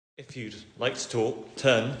If you'd like to talk,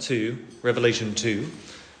 turn to Revelation 2,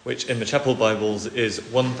 which in the Chapel Bibles is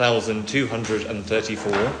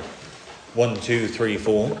 1234.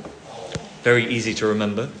 1234. Very easy to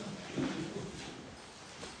remember.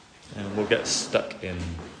 And we'll get stuck in.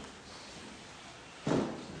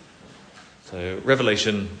 So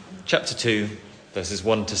Revelation chapter 2, verses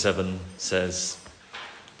 1 to 7 says,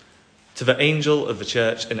 "To the angel of the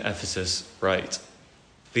church in Ephesus write,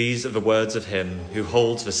 these are the words of him who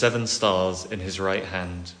holds the 7 stars in his right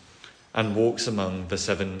hand and walks among the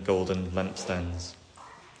 7 golden lampstands.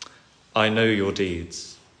 I know your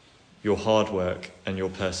deeds, your hard work and your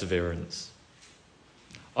perseverance.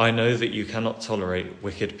 I know that you cannot tolerate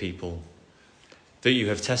wicked people, that you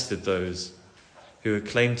have tested those who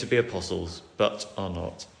claim to be apostles but are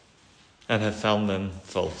not, and have found them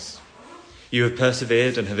false. You have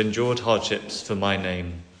persevered and have endured hardships for my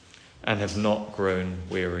name, and have not grown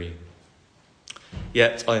weary.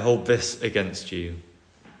 Yet I hold this against you.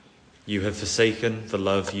 You have forsaken the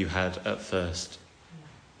love you had at first.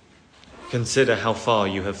 Consider how far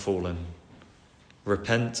you have fallen.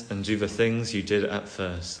 Repent and do the things you did at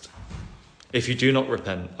first. If you do not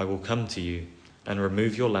repent, I will come to you and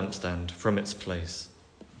remove your lampstand from its place.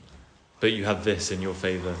 But you have this in your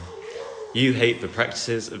favour. You hate the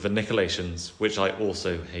practices of the Nicolaitans, which I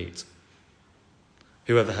also hate.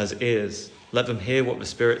 Whoever has ears, let them hear what the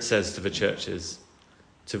Spirit says to the churches.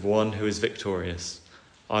 To the one who is victorious,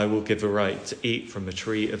 I will give a right to eat from the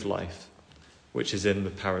tree of life, which is in the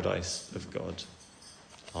paradise of God."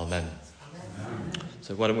 Amen. Amen.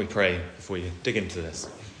 So why don't we pray before you dig into this?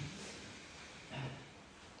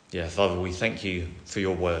 Yeah, Father, we thank you for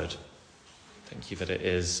your word. Thank you that it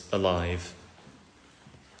is alive.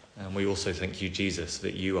 And we also thank you, Jesus,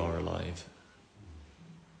 that you are alive.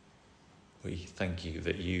 We thank you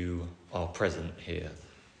that you are present here.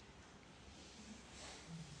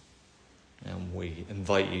 And we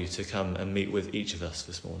invite you to come and meet with each of us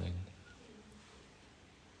this morning.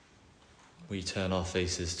 We turn our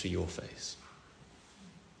faces to your face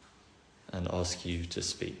and ask you to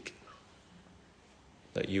speak,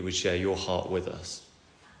 that you would share your heart with us,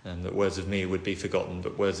 and that words of me would be forgotten,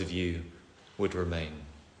 but words of you would remain.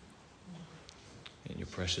 In your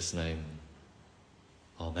precious name,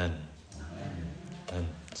 amen. Amen.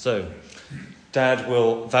 So, Dad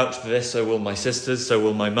will vouch for this, so will my sisters, so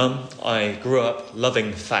will my mum. I grew up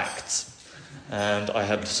loving facts, and I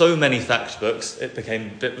had so many fact books, it became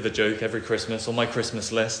a bit of a joke every Christmas on my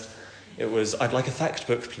Christmas list. It was, "I'd like a fact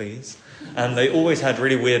book, please." And they always had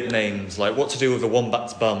really weird names, like what to do with a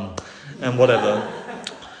wombat's bum, and whatever.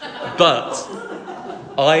 But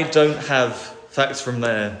I don't have facts from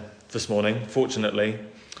there this morning, fortunately.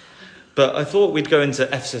 But I thought we'd go into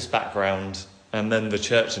Ephesus background and then the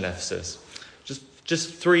church in Ephesus.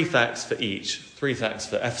 Just 3 facts for each. 3 facts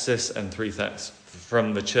for Ephesus and 3 facts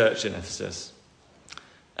from the church in Ephesus.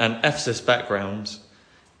 And Ephesus background,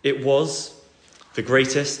 it was the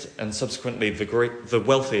greatest and subsequently the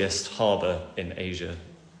wealthiest harbour in Asia.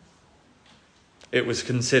 It was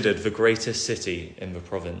considered the greatest city in the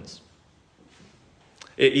province.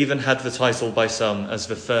 It even had the title by some as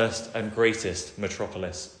the first and greatest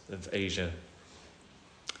metropolis of Asia.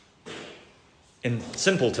 In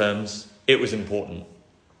simple terms, it was important.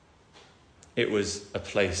 It was a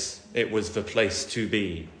place. It was the place to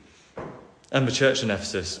be. And the church in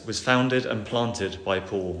Ephesus was founded and planted by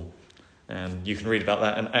Paul. And you can read about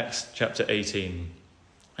that in Acts chapter 18.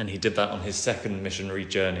 And he did that on his 2nd missionary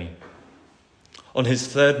journey. On his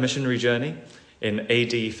 3rd missionary journey, in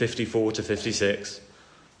AD 54 to 56,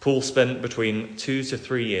 Paul spent between 2 to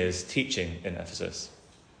 3 years teaching in Ephesus.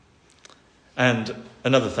 And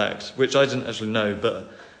another fact, which I didn't actually know,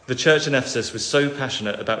 but the church in Ephesus was so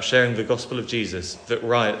passionate about sharing the gospel of Jesus that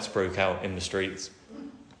riots broke out in the streets.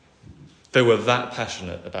 They were that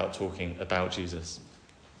passionate about talking about Jesus.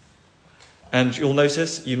 And you'll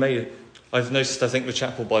notice, I've noticed, I think the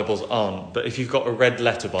chapel Bibles aren't, but if you've got a red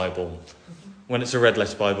letter Bible, when it's a red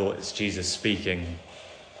letter Bible, it's Jesus speaking.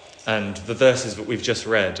 And the verses that we've just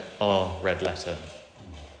read are red letter.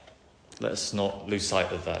 Let's not lose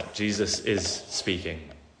sight of that. Jesus is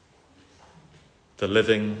speaking. The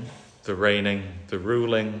living, the reigning, the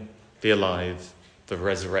ruling, the alive, the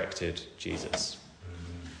resurrected Jesus.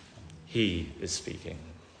 He is speaking.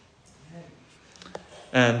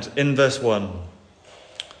 And in verse 1,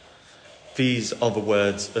 these are the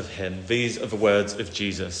words of him. These are the words of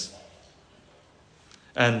Jesus.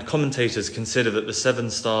 And commentators consider that the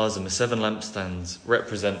 7 stars and the 7 lampstands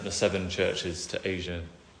represent the 7 churches to Asia.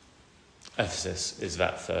 Ephesus is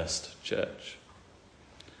that first church.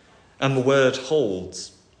 And the word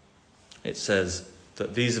holds. It says,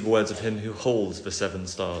 that these are the words of him who holds the 7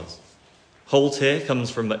 stars. Hold here comes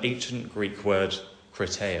from the ancient Greek word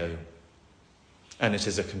krateo, and it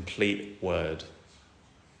is a complete word.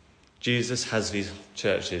 Jesus has these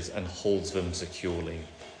churches and holds them securely.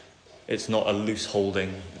 It's not a loose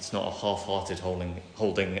holding, it's not a half-hearted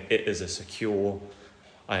holding. It is a secure,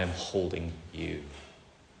 I am holding you.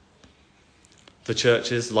 The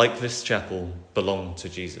churches, like this chapel, belong to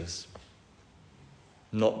Jesus,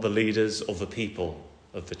 not the leaders or the people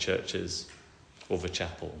of the churches or the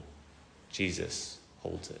chapel. Jesus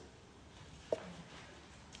holds it.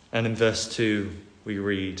 And in verse 2, we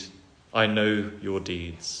read, I know your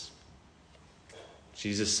deeds.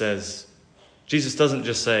 Jesus doesn't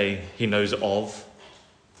just say he knows of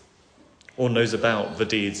or knows about the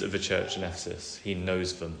deeds of the church in Ephesus. He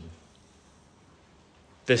knows them.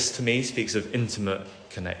 This, to me, speaks of intimate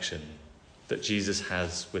connection that Jesus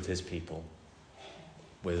has with his people,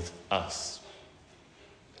 with us.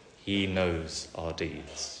 He knows our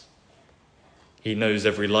deeds. He knows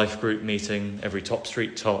every life group meeting, every Top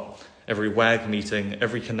Street Top, every WAG meeting,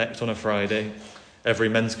 every Connect on a Friday, every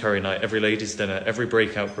men's curry night, every ladies' dinner, every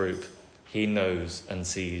breakout group. He knows and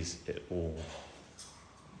sees it all.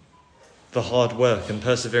 The hard work and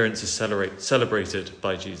perseverance is celebrated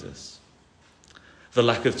by Jesus. The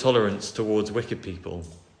lack of tolerance towards wicked people,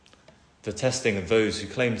 the testing of those who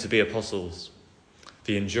claim to be apostles,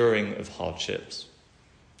 the enduring of hardships.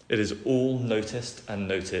 It is all noticed and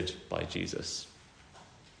noted by Jesus.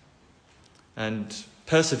 And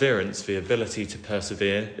perseverance, the ability to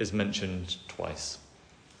persevere, is mentioned twice.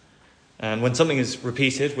 And when something is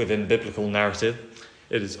repeated within biblical narrative,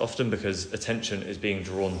 it is often because attention is being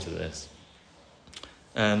drawn to this.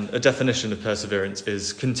 And a definition of perseverance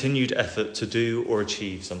is continued effort to do or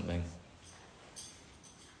achieve something.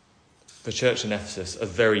 The church in Ephesus are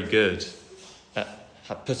very good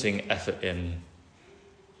at putting effort in,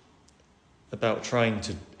 about trying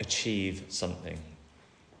to achieve something,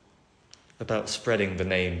 about spreading the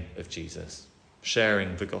name of Jesus,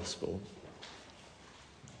 sharing the gospel.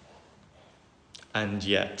 And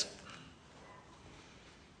yet,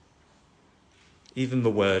 even the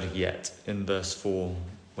word yet in verse 4,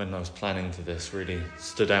 when I was planning for this, really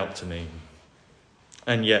stood out to me.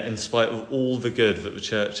 And yet, in spite of all the good that the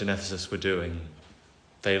church in Ephesus were doing,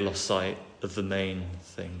 they lost sight of the main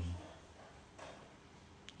thing.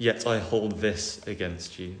 Yet I hold this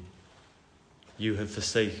against you. You have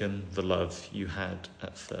forsaken the love you had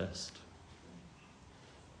at first.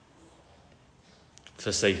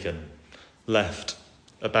 Forsaken, left,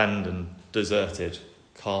 abandoned, deserted,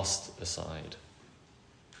 cast aside.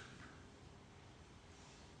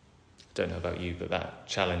 I don't know about you, but that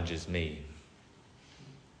challenges me.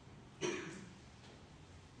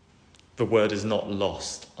 The word is not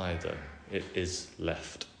lost either. It is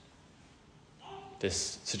left.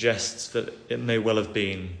 This suggests that it may well have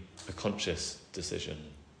been a conscious decision.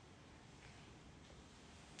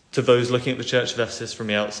 To those looking at the church of Ephesus from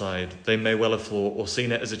the outside, they may well have thought or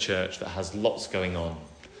seen it as a church that has lots going on,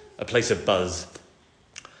 a place of buzz,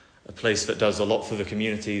 a place that does a lot for the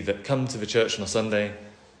community that come to the church on a Sunday,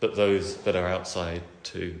 but those that are outside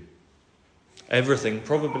too. Everything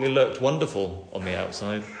probably looked wonderful on the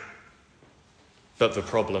outside, but the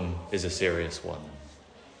problem is a serious one.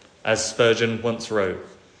 As Spurgeon once wrote,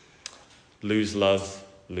 lose love,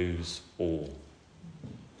 lose all.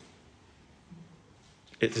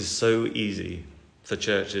 It is so easy for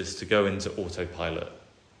churches to go into autopilot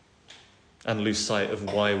and lose sight of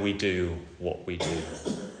why we do what we do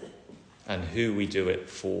and who we do it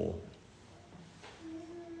for.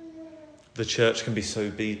 The church can be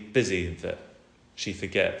so busy that she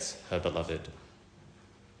forgets her beloved.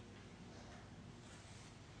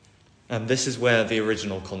 And this is where the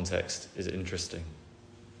original context is interesting.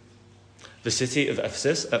 The city of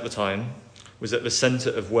Ephesus at the time was at the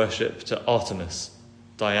centre of worship to Artemis,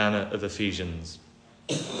 Diana of Ephesians.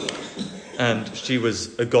 And she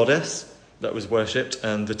was a goddess that was worshipped,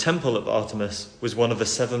 and the temple of Artemis was one of the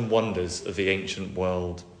 7 wonders of the ancient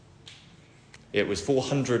world. It was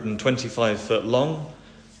 425 foot long,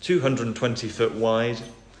 220 foot wide,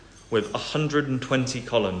 with 120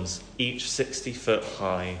 columns, each 60 foot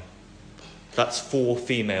high. That's 4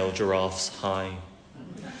 female giraffes high.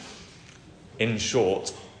 In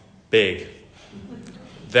short, big.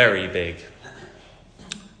 Very big.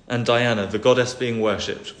 And Diana, the goddess being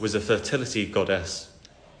worshipped, was a fertility goddess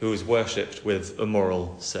who was worshipped with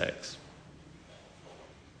immoral sex.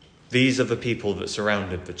 These are the people that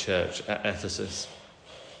surrounded the church at Ephesus.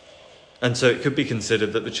 And so it could be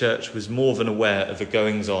considered that the church was more than aware of the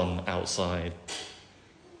goings-on outside.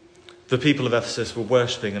 The people of Ephesus were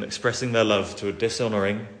worshipping and expressing their love to a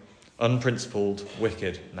dishonouring, unprincipled,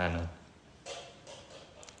 wicked manner.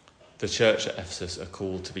 The church at Ephesus are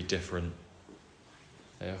called to be different.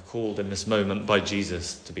 They are called in this moment by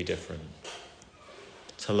Jesus to be different,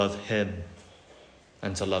 to love him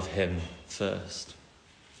and to love him first.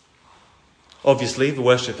 Obviously, the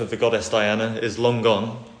worship of the goddess Diana is long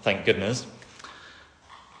gone, thank goodness,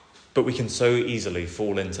 but we can so easily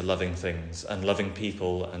fall into loving things and loving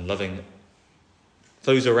people and loving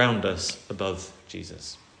those around us above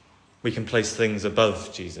Jesus. We can place things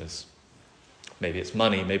above Jesus. Maybe it's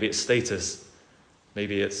money, maybe it's status,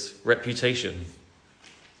 maybe it's reputation,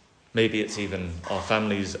 maybe it's even our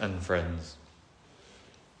families and friends,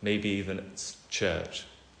 maybe even it's church.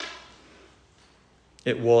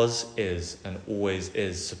 It was, is, and always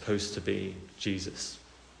is supposed to be Jesus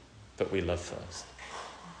that we love first.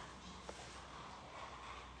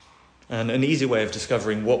 And an easy way of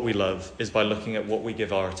discovering what we love is by looking at what we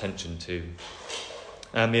give our attention to.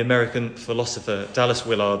 And the American philosopher Dallas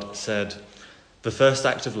Willard said, "The first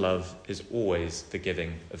act of love is always the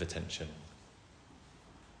giving of attention."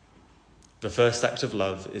 The first act of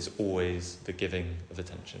love is always the giving of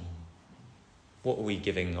attention. What are we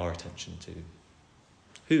giving our attention to?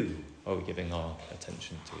 Who are we giving our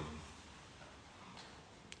attention to?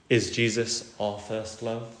 Is Jesus our first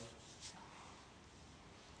love?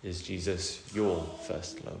 Is Jesus your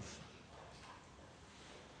first love?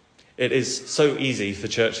 It is so easy for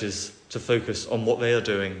churches to focus on what they are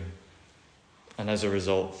doing and as a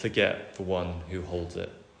result forget the one who holds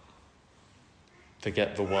it.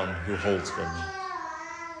 Forget the one who holds them.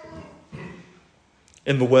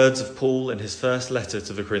 In the words of Paul in his first letter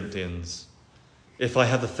to the Corinthians, "If I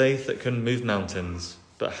have a faith that can move mountains,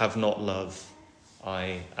 but have not love,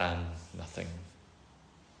 I am nothing."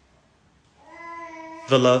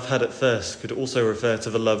 The love had at first could also refer to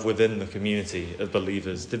the love within the community of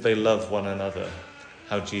believers. Did they love one another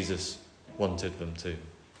how Jesus wanted them to?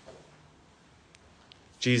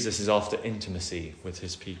 Jesus is after intimacy with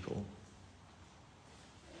his people.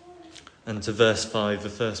 And to verse 5, the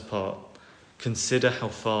first part, consider how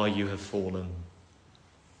far you have fallen.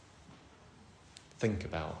 Think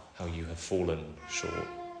about how you have fallen short.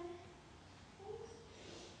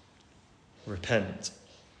 Repent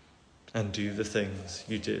and do the things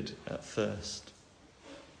you did at first.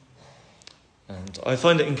 And I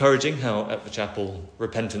find it encouraging how at the chapel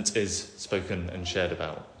repentance is spoken and shared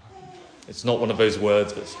about. It's not one of those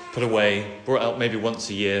words that's put away, brought out maybe once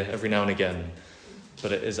a year, every now and again,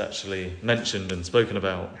 but it is actually mentioned and spoken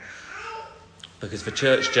about, because the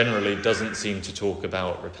church generally doesn't seem to talk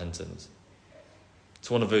about repentance. It's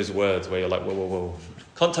one of those words where you're like, whoa, whoa, whoa,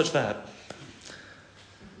 can't touch that.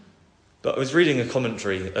 But I was reading a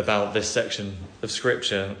commentary about this section of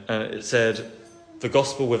scripture, and it said, the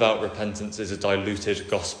gospel without repentance is a diluted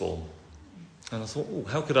gospel. And I thought,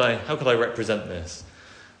 how could I represent this?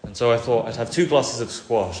 And so I thought I'd have 2 glasses of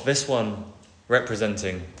squash, this one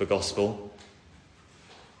representing the gospel,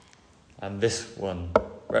 and this one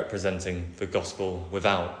representing the gospel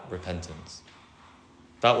without repentance.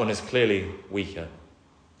 That one is clearly weaker.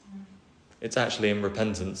 It's actually in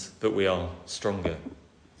repentance that we are stronger.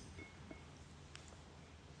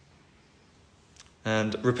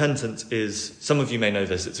 And repentance is, some of you may know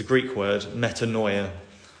this, it's a Greek word, metanoia,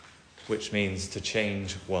 which means to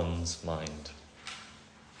change one's mind.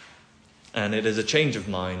 And it is a change of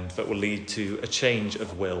mind that will lead to a change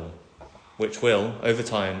of will, which will, over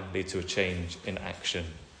time, lead to a change in action.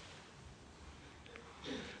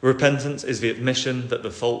 Repentance is the admission that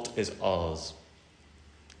the fault is ours,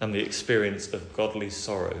 and the experience of godly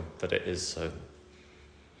sorrow that it is so.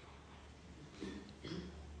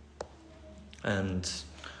 And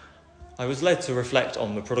I was led to reflect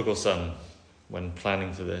on the prodigal son when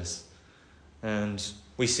planning for this. And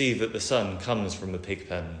we see that the son comes from the pig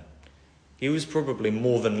pen. He was probably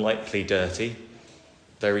more than likely dirty,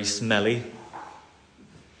 very smelly.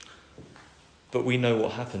 But we know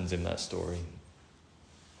what happens in that story.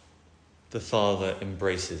 The Father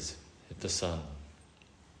embraces the Son.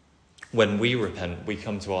 When we repent, we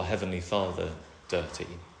come to our Heavenly Father dirty.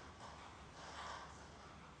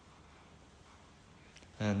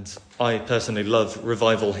 And I personally love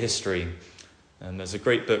revival history. And there's a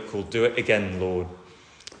great book called Do It Again, Lord.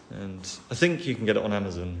 And I think you can get it on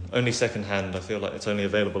Amazon. Only secondhand. I feel like it's only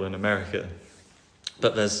available in America.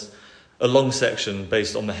 But there's a long section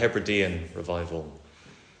based on the Hebridean revival.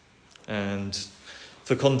 And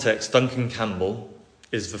for context, Duncan Campbell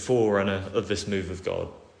is the forerunner of this move of God.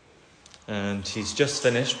 And he's just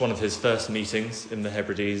finished one of his first meetings in the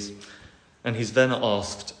Hebrides. And he's then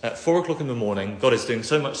asked, at 4 o'clock in the morning, God is doing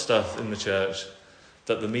so much stuff in the church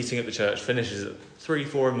that the meeting at the church finishes at 3,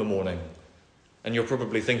 4 in the morning. And you're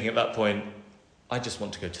probably thinking at that point, I just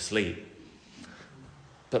want to go to sleep.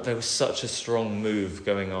 But there was such a strong move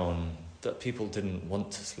going on that people didn't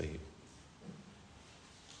want to sleep.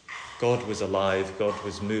 God was alive, God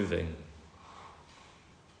was moving.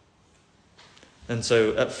 And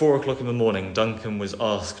so at 4 o'clock in the morning, Duncan was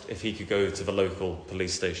asked if he could go to the local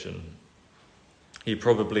police station. He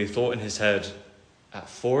probably thought in his head, at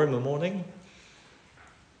 4 in the morning?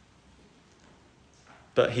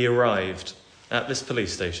 But he arrived at this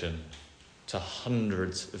police station to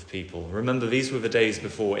hundreds of people. Remember, these were the days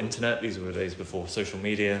before internet, these were the days before social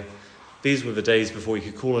media, these were the days before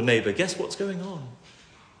you could call a neighbour, guess what's going on?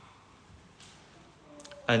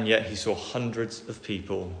 And yet he saw hundreds of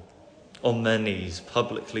people on their knees,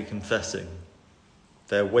 publicly confessing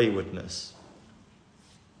their waywardness.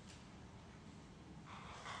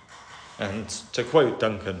 And to quote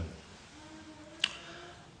Duncan,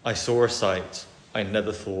 I saw a sight I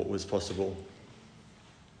never thought was possible.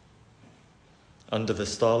 Under the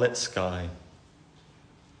starlit sky,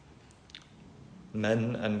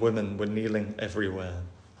 men and women were kneeling everywhere,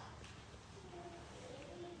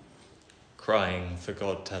 crying for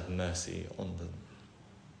God to have mercy on them.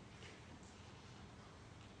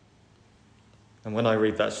 And when I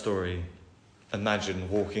read that story, imagine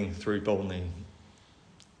walking through Bolney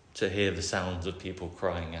to hear the sounds of people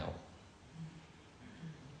crying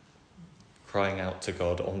out to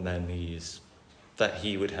God on their knees, that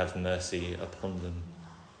he would have mercy upon them.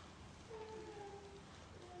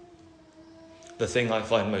 The thing I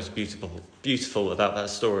find most beautiful about that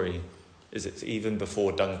story is it's even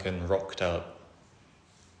before Duncan rocked up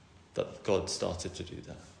that God started to do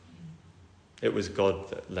that. It was God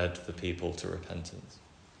that led the people to repentance.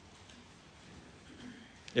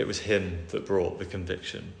 It was him that brought the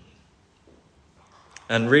conviction.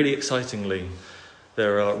 And really excitingly,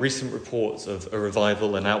 there are recent reports of a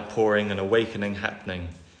revival, an outpouring, an awakening happening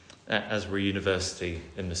at Asbury University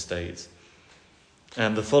in the States.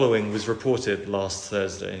 And the following was reported last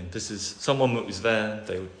Thursday. This is someone that was there,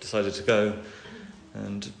 they decided to go,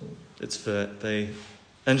 and they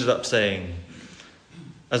ended up saying,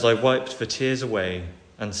 as I wiped the tears away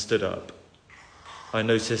and stood up, I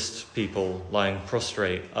noticed people lying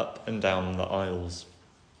prostrate up and down the aisles.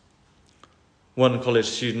 One college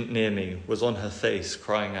student near me was on her face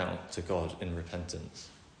crying out to God in repentance.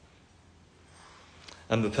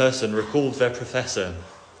 And the person recalled their professor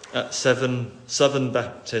at Southern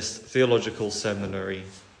Baptist Theological Seminary,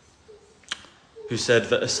 who said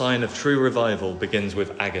that a sign of true revival begins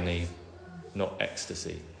with agony, not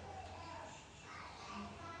ecstasy.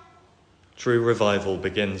 True revival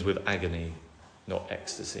begins with agony, not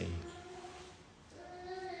ecstasy.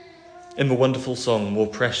 In the wonderful song, More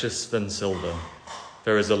Precious Than Silver,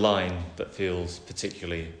 there is a line that feels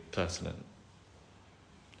particularly pertinent.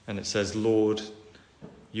 And it says, Lord,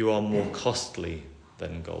 you are more costly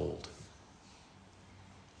than gold.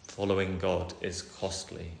 Following God is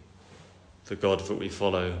costly. The God that we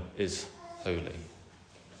follow is holy.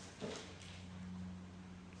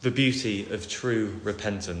 The beauty of true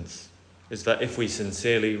repentance is that if we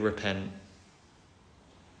sincerely repent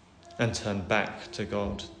and turn back to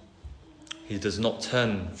God, he does not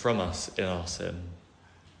turn from us in our sin.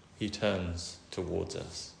 He turns towards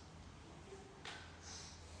us.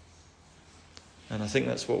 And I think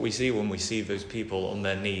that's what we see when we see those people on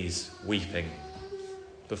their knees weeping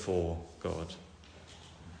before God.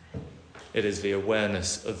 It is the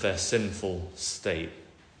awareness of their sinful state,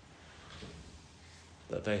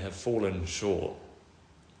 that they have fallen short,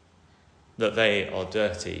 that they are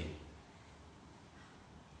dirty,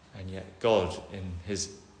 and yet God, in his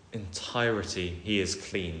entirety, he is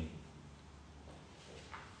clean.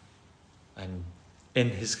 And in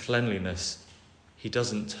his cleanliness, he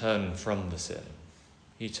doesn't turn from the sin.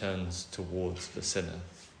 He turns towards the sinner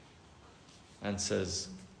and says,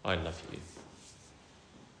 I love you.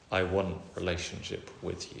 I want relationship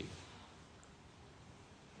with you.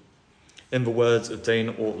 In the words of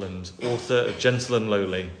Dane Ortland, author of Gentle and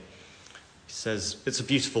Lowly, he says, it's a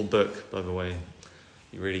beautiful book, by the way.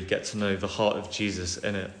 You really get to know the heart of Jesus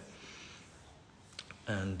in it.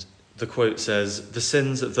 And the quote says, the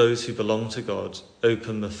sins of those who belong to God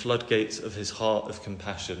open the floodgates of his heart of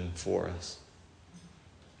compassion for us.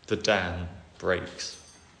 The dam breaks.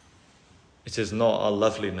 It is not our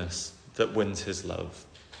loveliness that wins his love.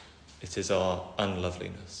 It is our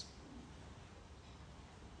unloveliness.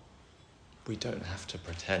 We don't have to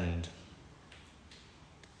pretend.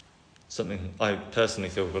 Something I personally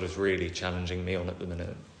feel God is really challenging me on at the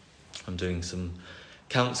minute. I'm doing some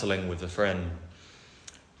counselling with a friend,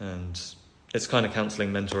 and it's kind of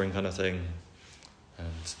counselling, mentoring kind of thing.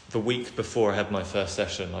 And the week before I had my first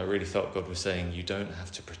session, I really felt God was saying, you don't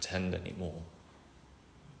have to pretend anymore.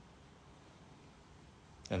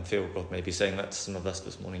 And feel God may be saying that to some of us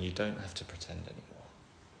this morning, you don't have to pretend anymore.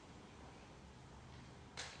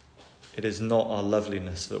 It is not our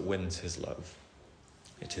loveliness that wins his love.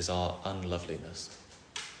 It is our unloveliness.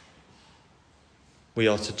 We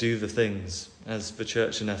are to do the things, as the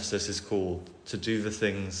church in Ephesus is called, to do the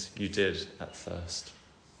things you did at first.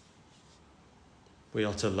 We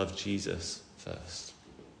are to love Jesus first.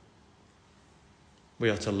 We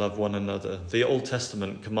are to love one another. The Old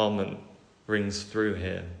Testament commandment rings through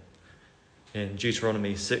here. In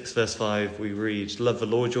Deuteronomy 6 verse 5 we read, love the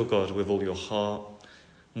Lord your God with all your heart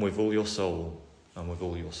and with all your soul and with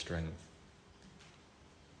all your strength.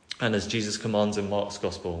 And as Jesus commands in Mark's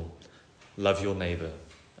Gospel, love your neighbour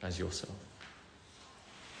as yourself.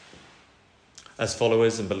 As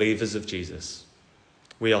followers and believers of Jesus,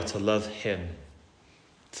 we are to love him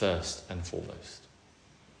first and foremost.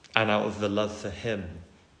 And out of the love for him,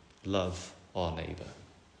 love our neighbour.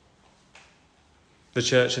 The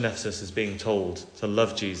church in Ephesus is being told to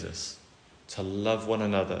love Jesus, to love one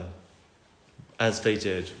another as they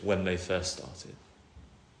did when they first started.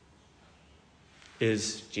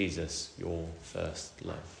 Is Jesus your first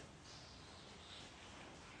love?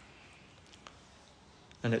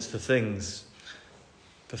 And it's the things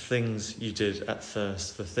you did at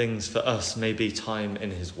first, the things for us may be time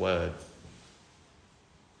in his word.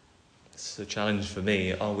 It's a challenge for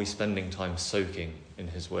me. Are we spending time soaking in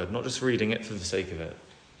his word? Not just reading it for the sake of it,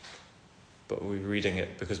 but are we reading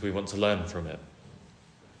it because we want to learn from it?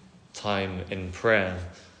 Time in prayer.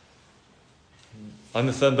 I'm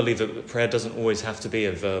a firm believer that prayer doesn't always have to be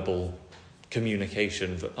a verbal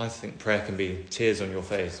communication, but I think prayer can be tears on your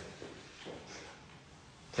face.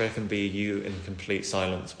 Prayer can be you in complete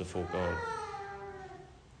silence before God.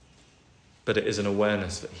 But it is an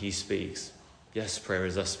awareness that he speaks. Yes, prayer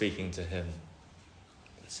is us speaking to him.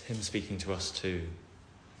 It's him speaking to us too.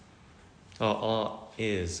 Our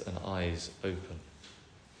ears and eyes open.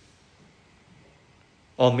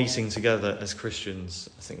 Our meeting together as Christians,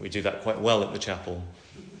 I think we do that quite well at the chapel.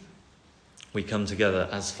 We come together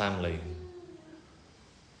as family.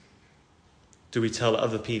 Do we tell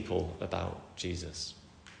other people about Jesus?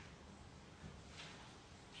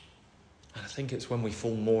 And I think it's when we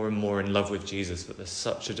fall more and more in love with Jesus that there's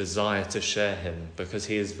such a desire to share him because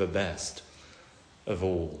he is the best of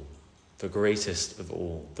all, the greatest of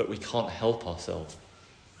all, that we can't help ourselves.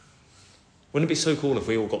 Wouldn't it be so cool if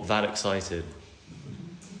we all got that excited?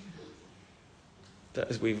 That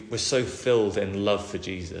as we're so filled in love for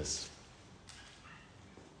Jesus,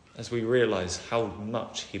 as we realise how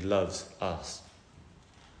much he loves us.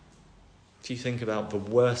 If you think about the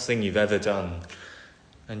worst thing you've ever done,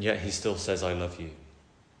 and yet he still says, I love you.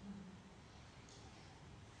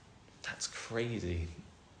 That's crazy.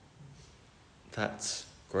 That's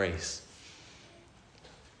grace.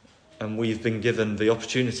 And we've been given the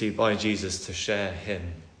opportunity by Jesus to share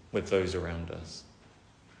him with those around us.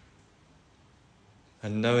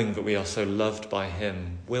 And knowing that we are so loved by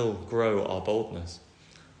him will grow our boldness,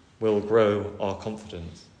 will grow our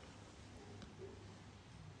confidence.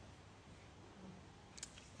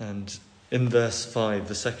 And in verse 5,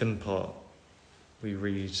 the second part, we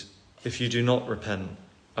read, if you do not repent,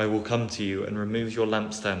 I will come to you and remove your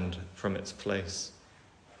lampstand from its place.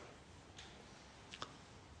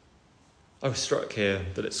 I was struck here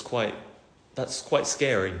that that's quite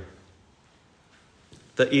scary.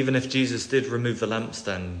 That even if Jesus did remove the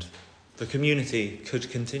lampstand, the community could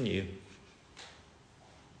continue.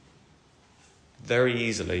 Very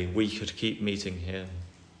easily, we could keep meeting here.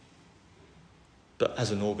 But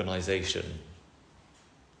as an organisation,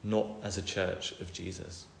 not as a church of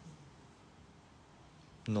Jesus.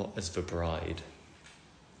 Not as the bride.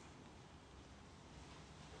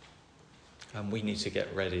 And we need to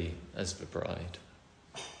get ready as the bride.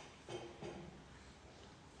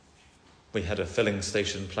 We had a filling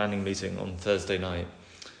station planning meeting on Thursday night,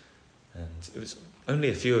 and it was only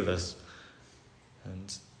a few of us,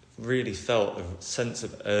 and really felt a sense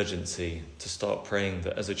of urgency to start praying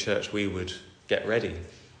that as a church we would get ready,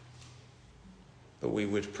 that we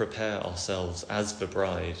would prepare ourselves as the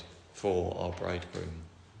bride for our bridegroom.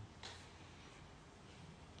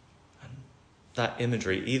 And that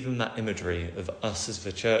imagery, even that imagery of us as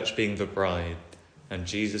the church being the bride and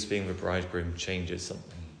Jesus being the bridegroom, changes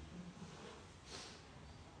something.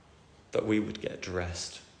 That we would get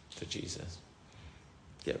dressed for Jesus,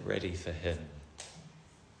 get ready for him.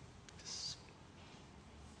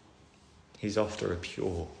 He's after a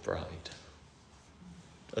pure bride,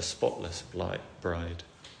 a spotless bride,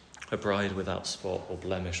 a bride without spot or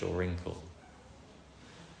blemish or wrinkle.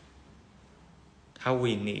 how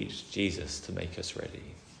we need Jesus to make us ready.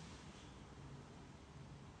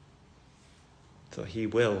 For he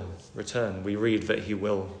will return. We read that he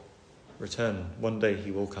will return. One day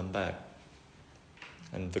he will come back.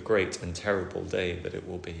 And the great and terrible day that it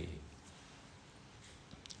will be.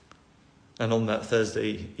 And on that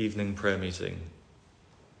Thursday evening prayer meeting,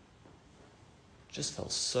 just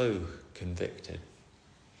felt so convicted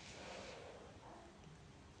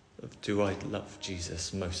of, do I love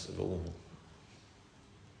Jesus most of all?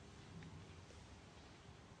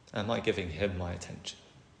 Am I giving him my attention?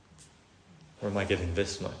 Or am I giving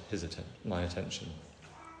this my attention?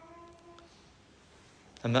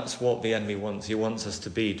 And that's what the enemy wants. He wants us to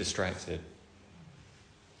be distracted.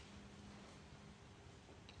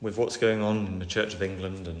 With what's going on in the Church of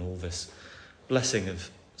England and all this blessing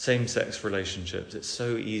of same-sex relationships, it's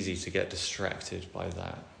so easy to get distracted by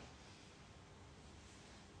that.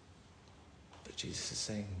 But Jesus is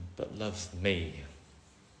saying, but love me.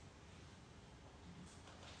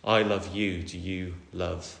 I love you. Do you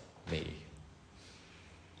love me?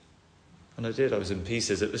 And I did. I was in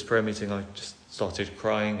pieces. At this prayer meeting, I just started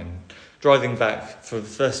crying and driving back for the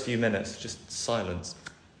first few minutes, just silence.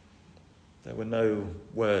 There were no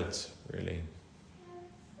words, really.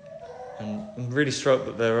 And I'm really struck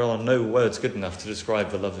that there are no words good enough to describe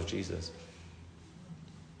the love of Jesus.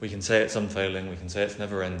 We can say it's unfailing, we can say it's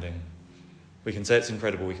never ending, we can say it's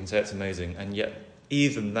incredible, we can say it's amazing, and yet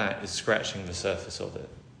even that is scratching the surface of it.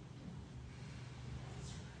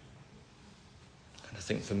 And I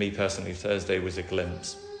think for me personally, Thursday was a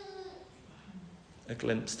glimpse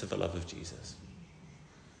to the love of Jesus.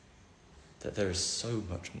 That there is so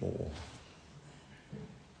much more.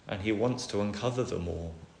 And he wants to uncover them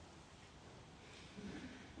all.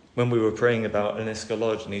 When we were praying about Aniska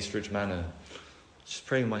Lodge and Eastridge Manor, just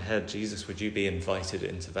praying in my head, Jesus, would you be invited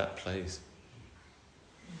into that place?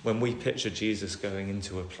 When we picture Jesus going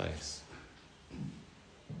into a place,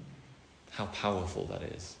 how powerful that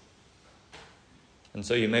is. And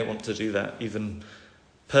so you may want to do that even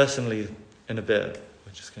personally in a bit.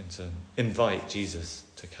 We're just going to invite Jesus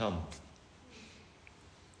to come.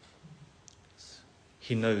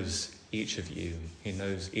 He knows each of you. He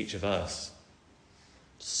knows each of us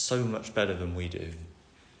so much better than we do.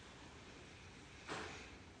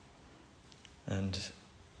 And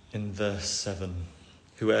in verse 7,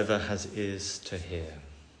 whoever has ears to hear,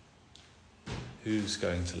 who's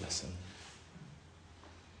going to listen?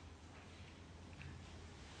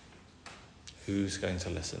 Who's going to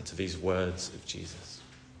listen to these words of Jesus?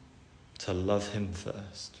 To love him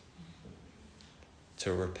first,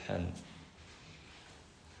 to repent,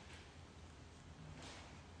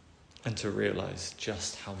 and to realize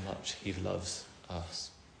just how much he loves us.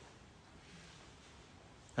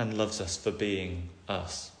 And loves us for being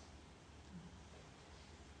us.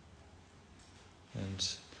 And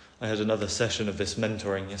I had another session of this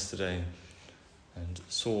mentoring yesterday and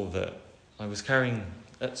saw that I was carrying,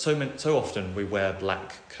 so often we wear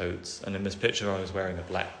black coats, and in this picture I was wearing a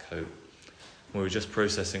black coat. We were just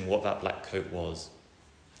processing what that black coat was.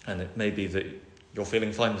 And it may be that you're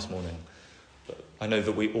feeling fine this morning, but I know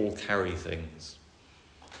that we all carry things.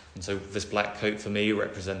 And so this black coat for me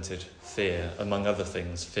represented fear, among other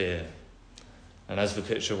things, fear. And as the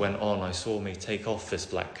picture went on, I saw me take off this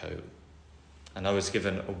black coat. And I was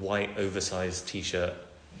given a white oversized t-shirt.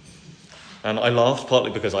 And I laughed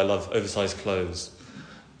partly because I love oversized clothes,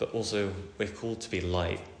 but also we're called to be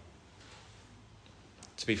light,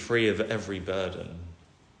 to be free of every burden,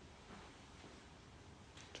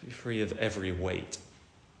 to be free of every weight.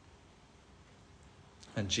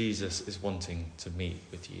 And Jesus is wanting to meet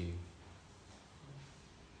with you.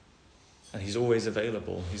 And he's always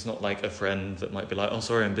available. He's not like a friend that might be like, oh,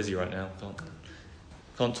 sorry, I'm busy right now.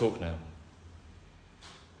 Can't talk now.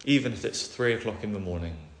 Even if it's 3:00 in the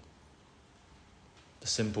morning, the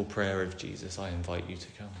simple prayer of Jesus, I invite you to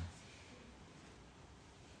come.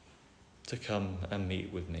 To come and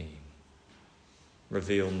meet with me.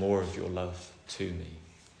 Reveal more of your love to me.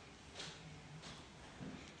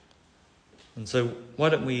 And so why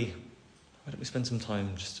don't we spend some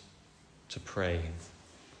time just to pray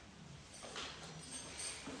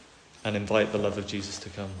and invite the love of Jesus to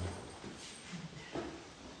come.